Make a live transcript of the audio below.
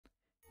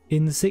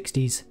In the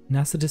 60s,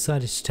 NASA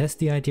decided to test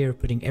the idea of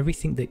putting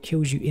everything that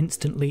kills you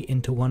instantly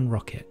into one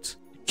rocket.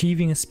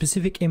 Achieving a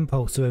specific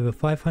impulse of over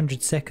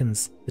 500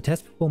 seconds, the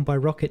tests performed by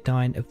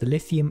Rocketdyne of the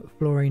lithium,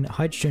 fluorine,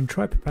 hydrogen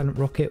tripropellant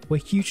rocket were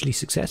hugely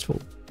successful,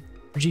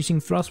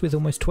 producing thrust with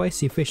almost twice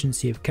the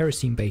efficiency of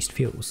kerosene-based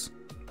fuels.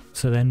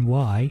 So then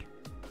why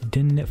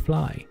didn't it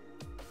fly?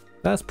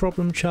 First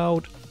problem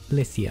child,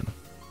 lithium.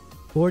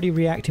 Already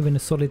reactive in a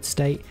solid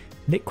state,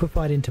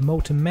 liquefied into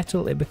molten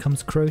metal, it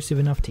becomes corrosive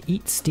enough to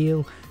eat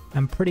steel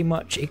and pretty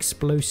much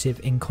explosive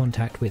in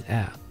contact with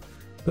air.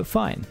 But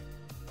fine,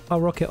 our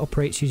rocket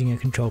operates using a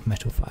controlled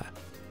metal fire.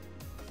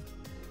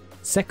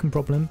 Second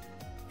problem,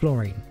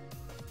 fluorine.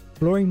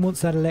 Fluorine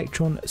wants that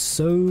electron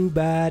so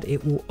bad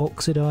it will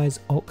oxidize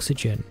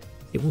oxygen.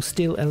 It will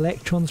steal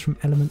electrons from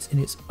elements in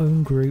its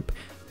own group.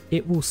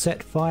 It will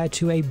set fire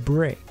to a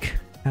brick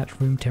at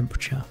room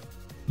temperature.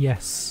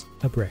 Yes,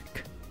 a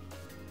brick.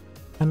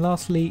 And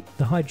lastly,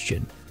 the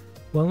hydrogen.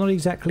 While not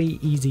exactly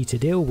easy to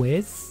deal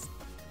with,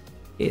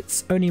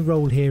 its only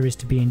role here is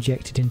to be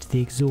injected into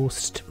the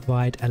exhaust to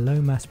provide a low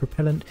mass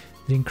propellant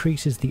that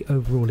increases the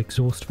overall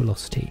exhaust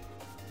velocity.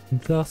 And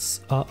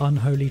thus, our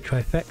unholy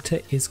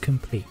trifecta is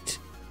complete.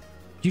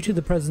 Due to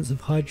the presence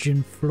of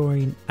hydrogen,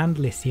 fluorine and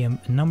lithium,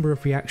 a number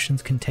of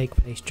reactions can take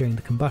place during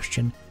the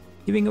combustion,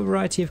 giving a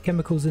variety of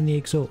chemicals in the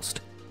exhaust.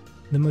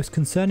 The most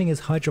concerning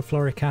is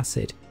hydrofluoric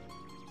acid,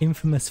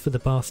 infamous for the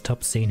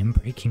bathtub scene in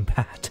Breaking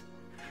Bad.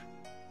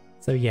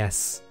 So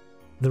yes,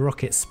 the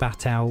rocket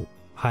spat out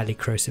highly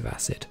corrosive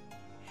acid.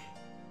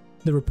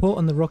 The report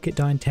on the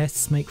Rocketdyne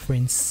tests make for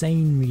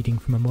insane reading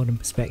from a modern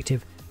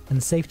perspective, and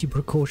the safety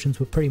precautions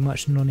were pretty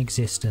much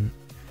non-existent.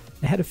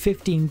 They had a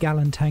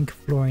 15-gallon tank of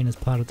fluorine as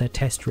part of their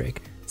test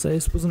rig, so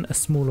this wasn't a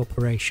small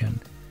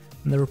operation,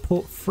 and the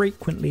report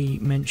frequently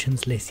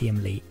mentions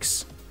lithium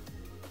leaks.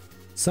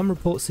 Some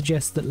reports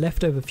suggest that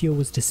leftover fuel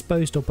was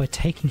disposed of by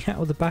taking it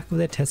out of the back of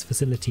their test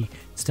facility,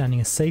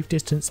 standing a safe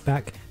distance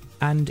back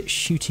and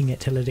shooting it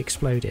till it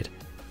exploded.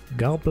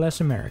 God bless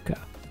America.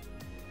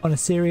 On a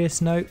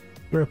serious note,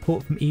 a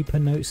report from EPA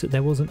notes that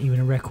there wasn't even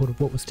a record of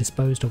what was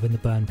disposed of in the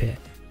burn pit,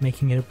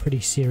 making it a pretty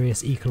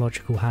serious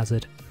ecological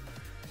hazard.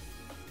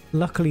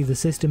 Luckily, the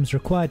systems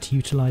required to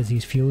utilise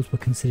these fuels were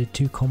considered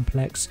too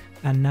complex,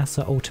 and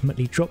NASA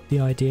ultimately dropped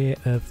the idea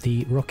of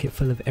the rocket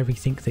full of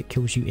everything that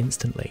kills you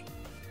instantly.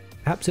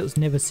 Perhaps it was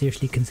never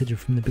seriously considered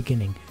from the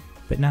beginning,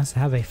 but NASA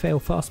have a fail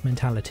fast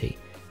mentality.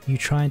 You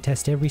try and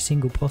test every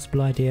single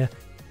possible idea,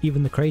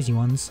 even the crazy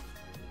ones,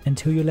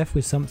 until you're left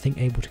with something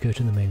able to go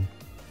to the moon.